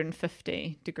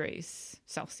 150 degrees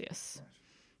Celsius,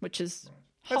 which is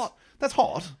hot. That's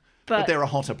hot. But there are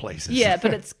hotter places. Yeah,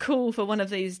 but it's cool for one of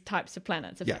these types of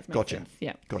planets. If that makes gotcha. sense.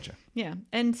 Yeah, Gotcha. Yeah,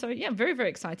 and so very, very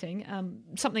exciting.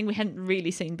 Something we hadn't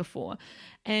really seen before,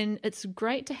 and it's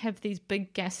great to have these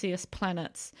big gaseous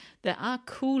planets that are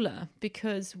cooler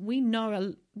because we know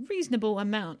a reasonable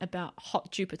amount about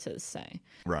hot Jupiters, say.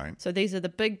 Right. So these are the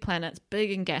big planets,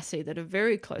 big and gassy, that are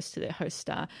very close to their host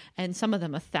star, and some of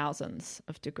them are thousands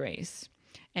of degrees.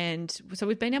 And so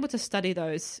we've been able to study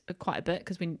those quite a bit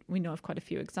because we know of quite a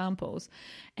few examples.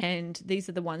 And these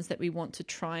are the ones that we want to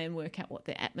try and work out what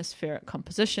their atmospheric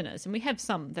composition is. And we have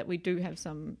some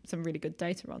some really good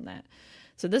data on that.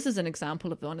 So this is an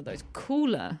example of one of those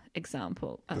cooler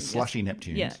example. The slushy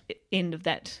Neptunes. Yeah, end of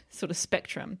that sort of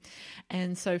spectrum.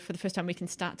 And so for the first time we can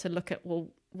start to look at, well,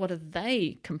 what are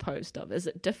they composed of? Is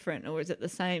it different or is it the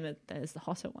same as the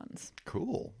hotter ones?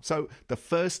 Cool. So the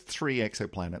first 3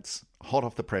 exoplanets, hot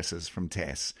off the presses from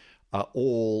TESS, are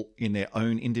all in their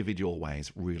own individual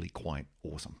ways really quite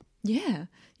awesome. Yeah,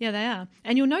 they are.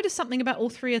 And you'll notice something about all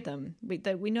 3 of them.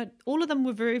 We know all of them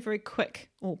were very, very quick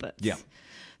orbits. Yeah.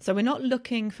 So we're not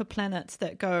looking for planets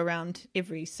that go around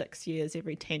every 6 years,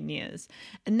 every 10 years.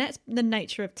 And that's the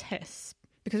nature of TESS.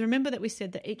 Because remember that we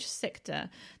said that each sector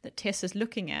that TESS is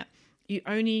looking at, you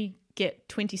only get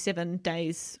 27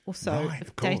 days or so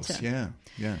of data.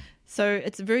 Yeah. So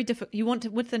it's very difficult.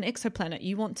 With an exoplanet,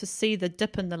 you want to see the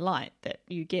dip in the light that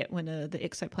you get when the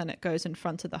exoplanet goes in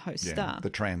front of the host star.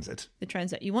 The transit.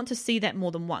 You want to see that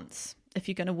more than once if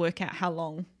you're going to work out how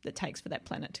long it takes for that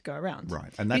planet to go around.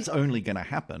 Right. And that's only going to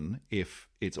happen if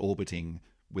it's orbiting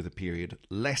with a period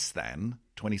less than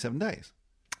 27 days.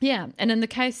 Yeah, and in the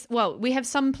case, we have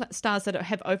some stars that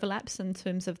have overlaps in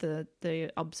terms of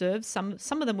the observed. Some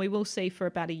of them we will see for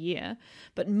about a year,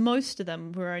 but most of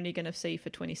them we're only going to see for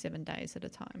 27 days at a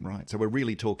time. Right, so we're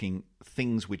really talking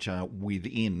things which are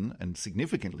within and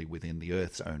significantly within the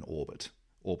Earth's own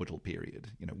orbital period.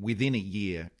 Within a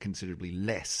year, considerably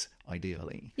less,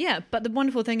 ideally. Yeah, but the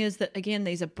wonderful thing is that, again,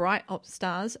 these are bright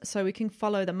stars, so we can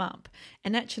follow them up.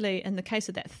 And actually, in the case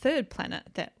of that third planet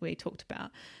that we talked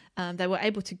about, they were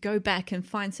able to go back and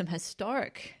find some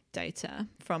historic data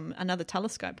from another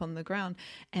telescope on the ground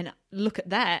and look at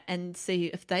that and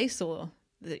see if they saw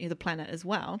the planet as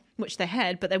well, which they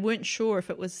had, but they weren't sure if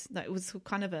it was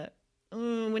kind of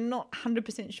we're not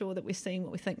 100% sure that we're seeing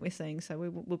what we think we're seeing, so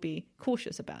we'll be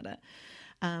cautious about it.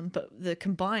 But the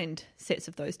combined sets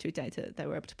of those two data, they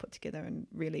were able to put together and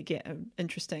really get an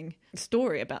interesting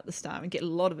story about the star and get a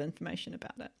lot of information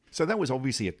about it. So that was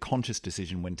obviously a conscious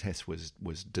decision when TESS was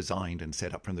designed and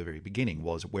set up from the very beginning,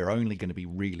 was we're only going to be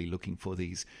really looking for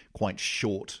these quite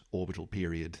short orbital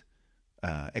period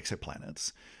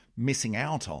exoplanets, missing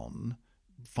out on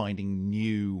finding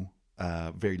new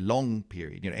very long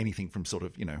period, anything from sort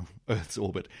of, Earth's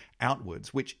orbit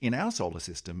outwards, which in our solar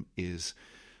system is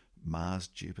Mars,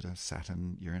 Jupiter,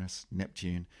 Saturn, Uranus,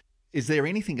 Neptune. Is there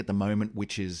anything at the moment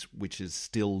which is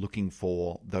still looking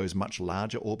for those much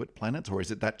larger orbit planets, or is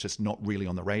it that just not really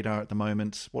on the radar at the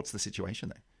moment? What's the situation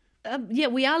there? Yeah,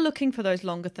 we are looking for those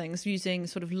longer things using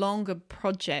sort of longer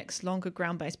projects, longer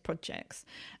ground-based projects.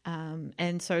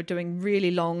 And so doing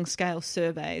really long-scale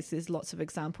surveys, there's lots of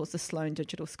examples. The Sloan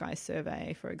Digital Sky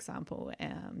Survey, for example,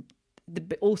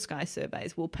 the All Sky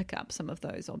surveys will pick up some of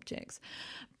those objects.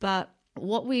 But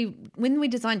when we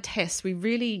designed TESS, we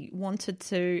really wanted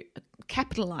to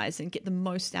capitalize and get the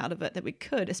most out of it that we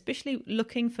could, especially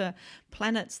looking for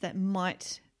planets that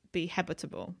might be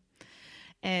habitable.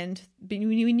 And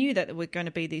we knew that there were going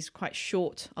to be these quite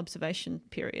short observation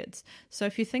periods. So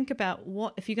if you think about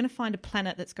if you're going to find a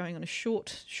planet that's going on a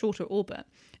shorter orbit,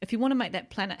 if you want to make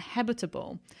that planet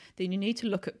habitable, then you need to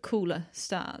look at cooler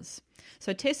stars.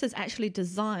 So TESS is actually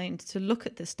designed to look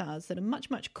at the stars that are much,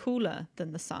 much cooler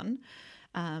than the sun.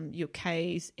 Your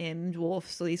Ks, M,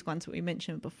 dwarfs, so these ones that we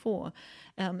mentioned before.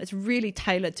 It's really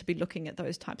tailored to be looking at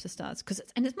those types of stars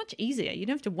and it's much easier. You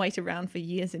don't have to wait around for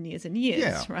years and years and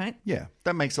years, right? Yeah,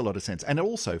 that makes a lot of sense. And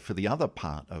also for the other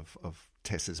part of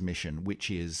TESS's mission, which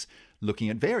is looking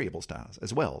at variable stars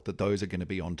as well, that those are going to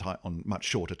be on much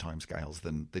shorter timescales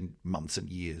than months and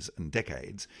years and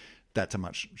decades. That's a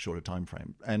much shorter time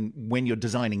frame. And when you're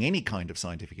designing any kind of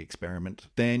scientific experiment,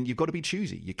 then you've got to be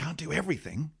choosy. You can't do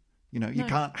everything. You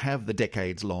can't have the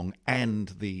decades long and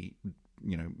the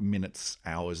minutes,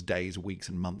 hours, days, weeks,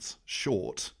 and months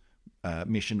short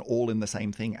mission all in the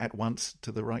same thing at once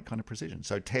to the right kind of precision.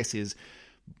 So TESS is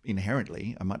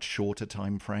inherently a much shorter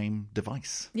time frame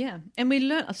device. Yeah, and we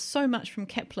learnt so much from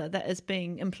Kepler that is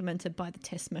being implemented by the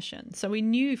TESS mission. So we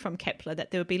knew from Kepler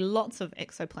that there would be lots of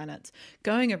exoplanets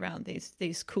going around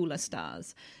these cooler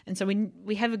stars. And so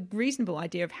we have a reasonable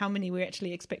idea of how many we're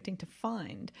actually expecting to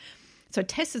find. So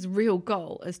TESS's real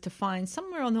goal is to find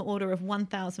somewhere on the order of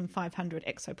 1,500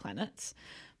 exoplanets.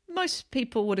 Most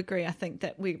people would agree, I think,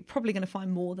 that we're probably going to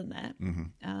find more than that.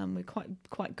 Mm-hmm. We're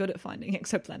quite good at finding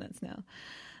exoplanets now.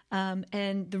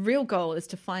 And the real goal is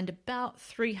to find about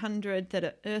 300 that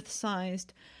are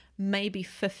Earth-sized, maybe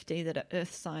 50 that are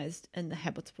Earth-sized in the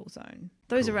habitable zone.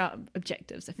 Those are our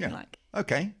objectives, if you like.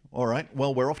 Okay, all right.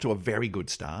 Well, we're off to a very good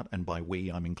start, and by we,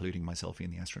 I'm including myself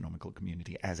in the astronomical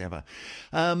community as ever.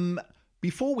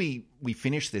 Before we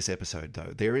finish this episode,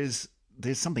 though, there's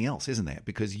something else, isn't there?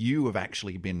 Because you have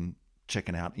actually been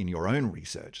checking out in your own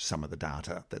research some of the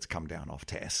data that's come down off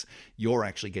TESS. You're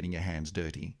actually getting your hands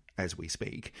dirty as we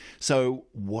speak. So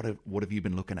what have you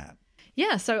been looking at?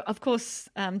 Yeah, so of course,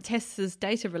 TESS's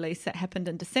data release that happened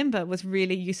in December was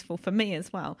really useful for me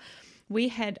as well. We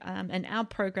had, in our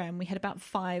program, we had about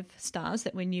 5 stars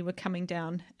that we knew were coming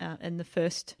down in the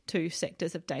first 2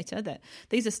 sectors of data. That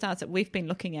these are stars that we've been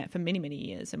looking at for many, many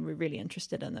years, and we're really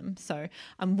interested in them. So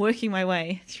I'm working my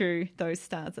way through those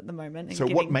stars at the moment. And so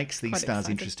what makes these stars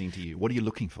interesting to you? What are you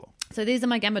looking for? So these are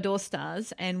my Gamma Dor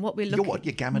stars, and what we're looking...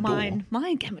 Your Gamma Dor?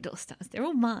 My Gamma Dor stars. They're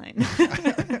all mine.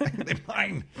 They're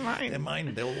mine. They're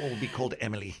mine. They'll all be called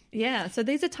Emily. Yeah, so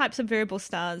these are types of variable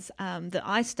stars that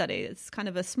I study. It's kind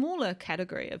of a smaller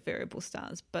category of variable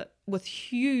stars, but with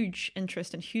huge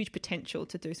interest and huge potential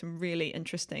to do some really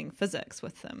interesting physics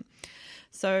with them.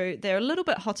 So they're a little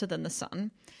bit hotter than the sun,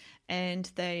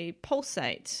 and they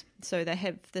pulsate. So they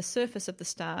have the surface of the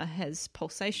star has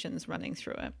pulsations running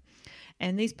through it.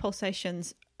 And these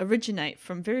pulsations originate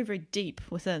from very, very deep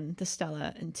within the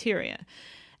stellar interior.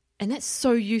 And that's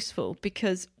so useful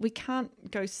because we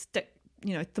can't go stick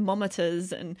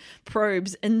thermometers and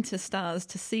probes into stars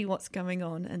to see what's going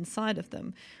on inside of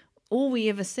them. All we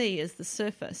ever see is the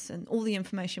surface, and all the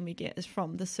information we get is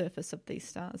from the surface of these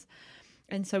stars.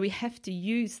 And so we have to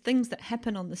use things that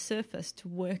happen on the surface to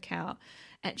work out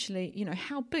actually,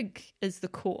 how big is the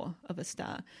core of a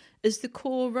star? Is the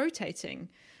core rotating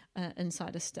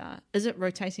inside a star? Is it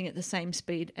rotating at the same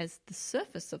speed as the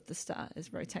surface of the star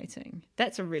is rotating?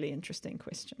 That's a really interesting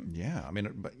question. Yeah, I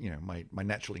mean, my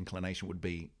natural inclination would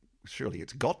be surely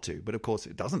it's got to, but of course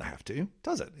it doesn't have to,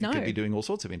 does it? It could be doing all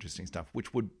sorts of interesting stuff,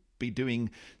 which would be doing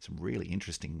some really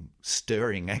interesting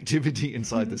stirring activity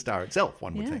inside the star itself,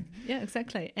 one would think. Yeah,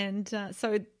 exactly. And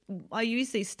so I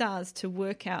use these stars to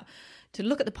look at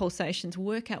the pulsations,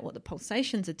 work out what the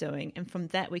pulsations are doing, and from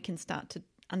that we can start to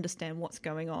understand what's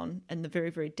going on in the very,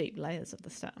 very deep layers of the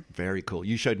star. Very cool.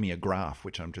 You showed me a graph,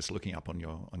 which I'm just looking up on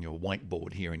your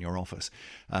whiteboard here in your office,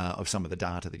 of some of the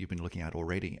data that you've been looking at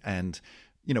already. And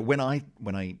when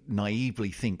I naively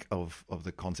think of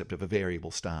the concept of a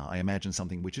variable star, I imagine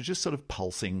something which is just sort of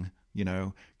pulsing,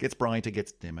 gets brighter,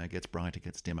 gets dimmer, gets brighter,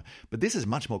 gets dimmer. But this is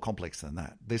much more complex than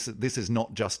that. This is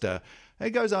not just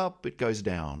it goes up, it goes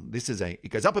down. It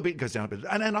goes up a bit, goes down a bit,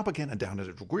 and then up again and down.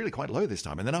 It's really quite low this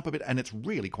time, and then up a bit, and it's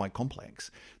really quite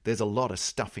complex. There's a lot of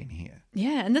stuff in here.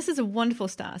 Yeah, and this is a wonderful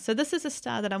star. So this is a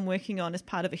star that I'm working on as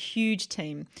part of a huge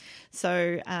team.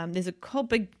 So there's a whole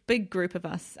big group of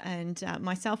us, and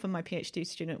myself and my PhD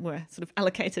student were sort of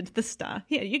allocated this star.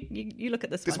 Here, you look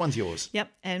at this one. This one's yours.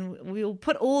 Yep, and we'll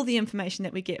put all the information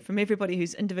that we get from everybody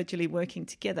who's individually working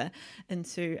together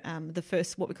into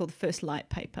what we call the first light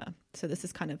paper. So this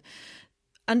is kind of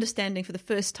understanding for the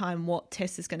first time what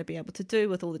TESS is going to be able to do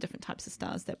with all the different types of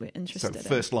stars that we're interested in. So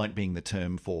first light being the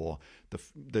term for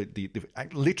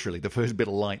literally the first bit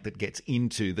of light that gets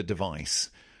into the device.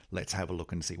 Let's have a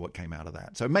look and see what came out of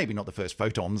that. So maybe not the first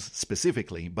photons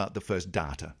specifically, but the first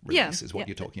data release is what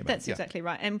you're talking about. That's exactly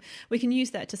right. And we can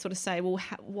use that to sort of say, well,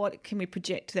 what can we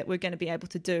project that we're going to be able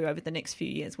to do over the next few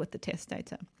years with the TESS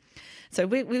data? So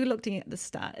we were looking at the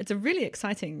star. It's a really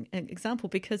exciting example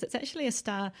because it's actually a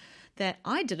star that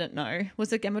I didn't know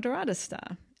was a Gamma Doradus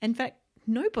star. In fact,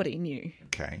 nobody knew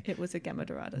it was a Gamma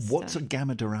Doradus star. What's a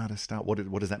Gamma Doradus star?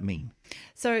 What does that mean?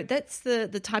 So that's the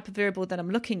type of variable that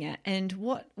I'm looking at. And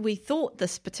what we thought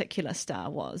this particular star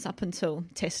was, up until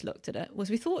Tess looked at it, was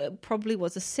we thought it probably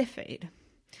was a Cepheid.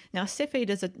 Now, Cepheid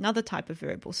is another type of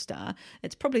variable star.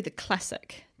 It's probably the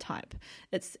classic type.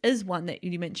 It is one that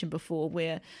you mentioned before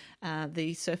where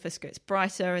the surface gets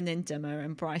brighter and then dimmer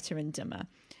and brighter and dimmer.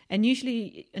 And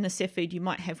usually in a Cepheid, you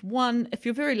might have one. If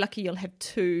you're very lucky, you'll have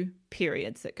two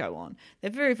periods that go on.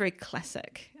 They're very, very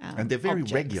classic. And they're very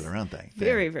regular, aren't they?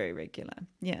 Very, very regular.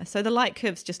 Yeah. So the light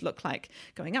curves just look like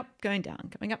going up, going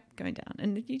down, going up, going down.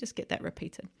 And you just get that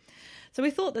repeated. So we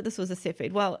thought that this was a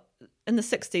Cepheid. Well, in the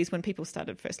 60s, when people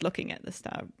started first looking at the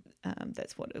star,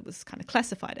 that's what it was kind of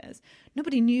classified as.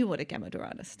 Nobody knew what a Gamma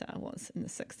Doradus star was in the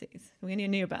 60s. We only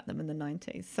knew about them in the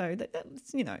 90s. So that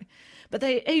was, but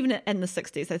they, even in the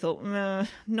 60s, they thought,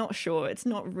 not sure. It's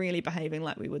not really behaving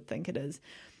like we would think it is.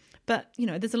 But,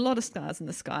 there's a lot of stars in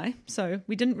the sky, so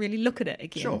we didn't really look at it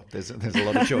again. Sure, there's a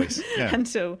lot of choice. Yeah.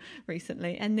 Until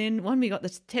recently. And then when we got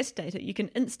this test data, you can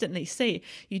instantly see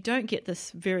you don't get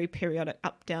this very periodic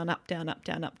up, down, up, down, up,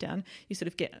 down, up, down. You sort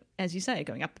of get, as you say,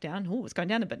 going up, down. Oh, it's going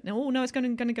down a bit. Oh, no, it's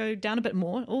going to go down a bit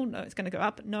more. Oh, no, it's going to go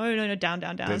up. No, down,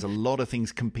 down, down. There's a lot of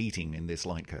things competing in this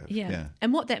light curve. Yeah.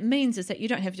 And what that means is that you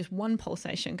don't have just one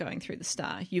pulsation going through the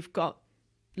star. You've got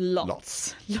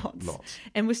Lots.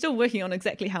 And we're still working on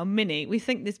exactly how many. We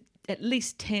think there's at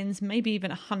least tens, maybe even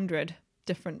 100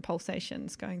 different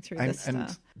pulsations going through this star.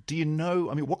 And do you know,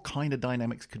 what kind of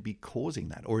dynamics could be causing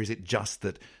that? Or is it just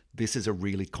that this is a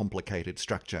really complicated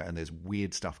structure and there's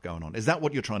weird stuff going on? Is that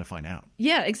what you're trying to find out?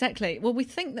 Yeah, exactly. Well, we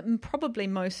think that probably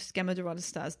most Gamma Doradus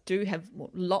stars do have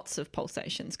lots of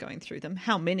pulsations going through them.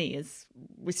 How many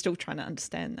we're still trying to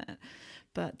understand that.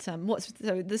 But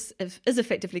this is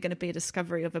effectively going to be a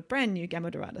discovery of a brand new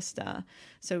Gamma Doradus star.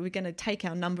 So we're going to take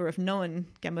our number of known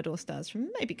Gamma Dor stars from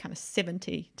maybe kind of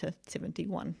 70 to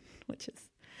 71, which is,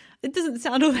 it doesn't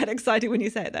sound all that exciting when you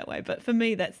say it that way, but for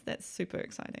me that's super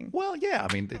exciting. Well, yeah,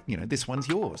 this one's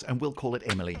yours, and we'll call it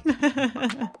Emily.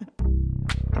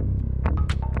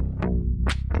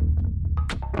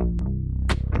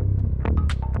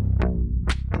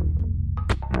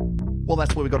 Well,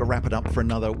 that's where we've got to wrap it up for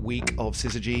another week of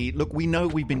Syzygy. Look, we know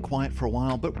we've been quiet for a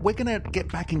while, but we're going to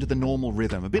get back into the normal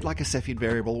rhythm. A bit like a Cepheid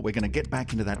variable, we're going to get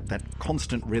back into that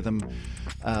constant rhythm,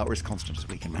 or as constant as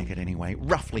we can make it anyway.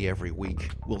 Roughly every week,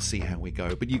 we'll see how we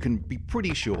go. But you can be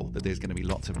pretty sure that there's going to be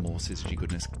lots of more Syzygy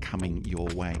goodness coming your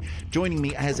way. Joining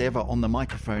me, as ever, on the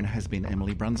microphone has been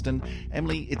Emily Brunsden.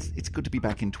 Emily, it's good to be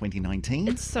back in 2019.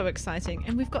 It's so exciting,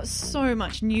 and we've got so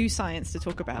much new science to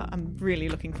talk about. I'm really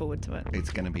looking forward to it. It's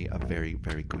going to be a very,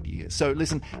 very good year. So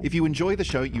listen, if you enjoy the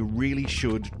show, you really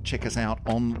should check us out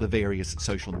on the various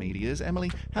social medias.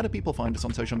 Emily, how do people find us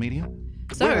on social media?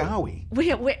 So, where are we?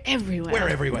 We're everywhere. We're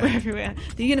everywhere.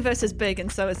 The universe is big,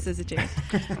 and so is Syzygy.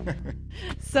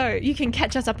 So you can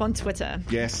catch us up on Twitter.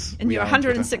 Yes. In your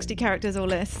 160 characters or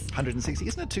less. 160?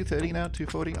 Isn't it 230 now?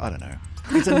 240? I don't know.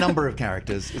 It's a number of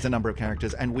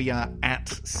characters. And we are at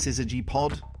Syzygy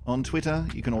Pod on Twitter.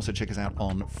 You can also check us out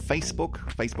on Facebook,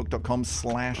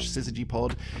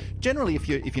 facebook.com/syzygypod. Generally, if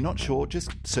you're not sure,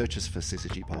 just search us for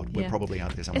Syzygypod. We're probably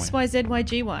out there somewhere.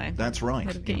 SYZYGY. That's right.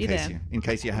 That'll get you there. In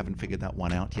case you haven't figured that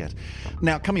one out yet.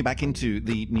 Now, coming back into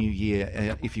the new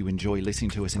year, if you enjoy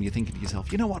listening to us and you're thinking to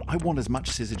yourself, you know what, I want as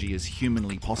much syzygy as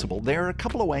humanly possible, there are a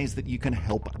couple of ways that you can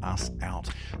help us out.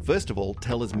 First of all,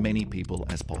 tell as many people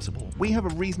as possible. We have a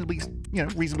reasonably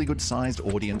good sized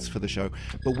audience for the show,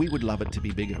 but we would love it to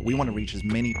be bigger. We want to reach as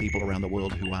many people around the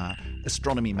world who are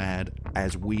astronomy mad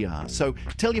as we are. So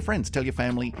tell your friends, tell your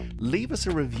family, leave us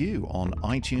a review on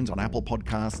iTunes, on Apple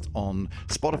Podcasts, on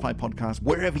Spotify Podcasts,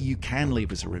 wherever you can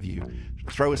leave us a review.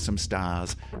 Throw us some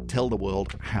stars. Tell the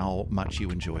world how much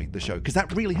you enjoy the show, because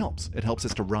that really helps. It helps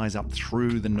us to rise up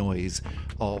through the noise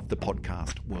of the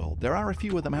podcast world. There are a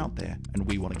few of them out there, and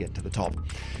we want to get to the top.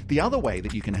 The other way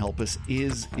that you can help us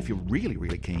is, if you're really,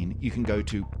 really keen, you can go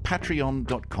to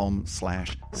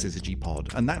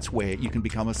patreon.com/syzygypod, and that's where you can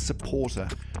become a supporter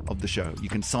of the show. You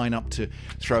can sign up to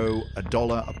throw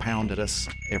 $1, £1 at us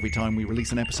every time we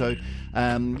release an episode.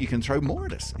 You can throw more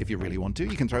at us if you really want to.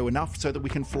 You can throw enough so that we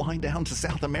can fly down to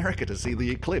South America to see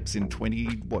the eclipse in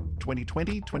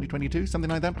 2022, something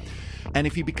like that. And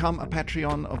if you become a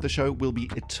Patreon of the show, we'll be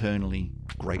eternally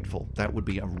grateful. That would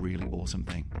be a really awesome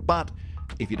thing. But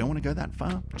if you don't want to go that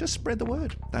far, just spread the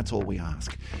word. That's all we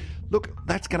ask. Look,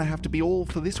 that's going to have to be all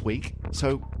for this week.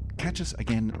 So catch us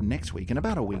again next week, in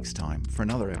about a week's time, for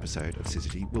another episode of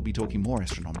Syzygy. We'll be talking more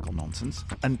astronomical nonsense.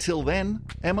 Until then,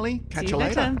 Emily, catch you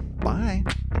later. Bye.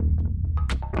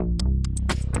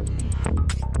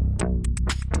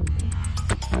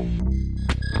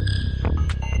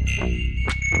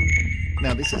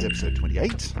 Now, this is episode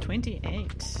 28.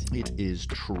 28. It is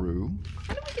true.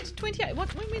 How did we get to 28?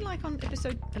 Weren't we like on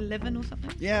episode 11 or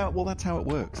something? Yeah, well, that's how it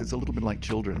works. It's a little bit like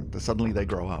children. Suddenly they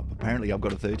grow up. Apparently, I've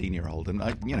got a 13-year-old, and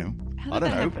I don't know.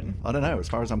 Happen? I don't know. As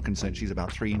far as I'm concerned, she's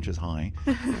about 3 inches high,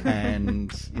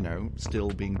 and still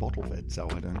being bottle fed. So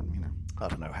I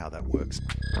don't know how that works.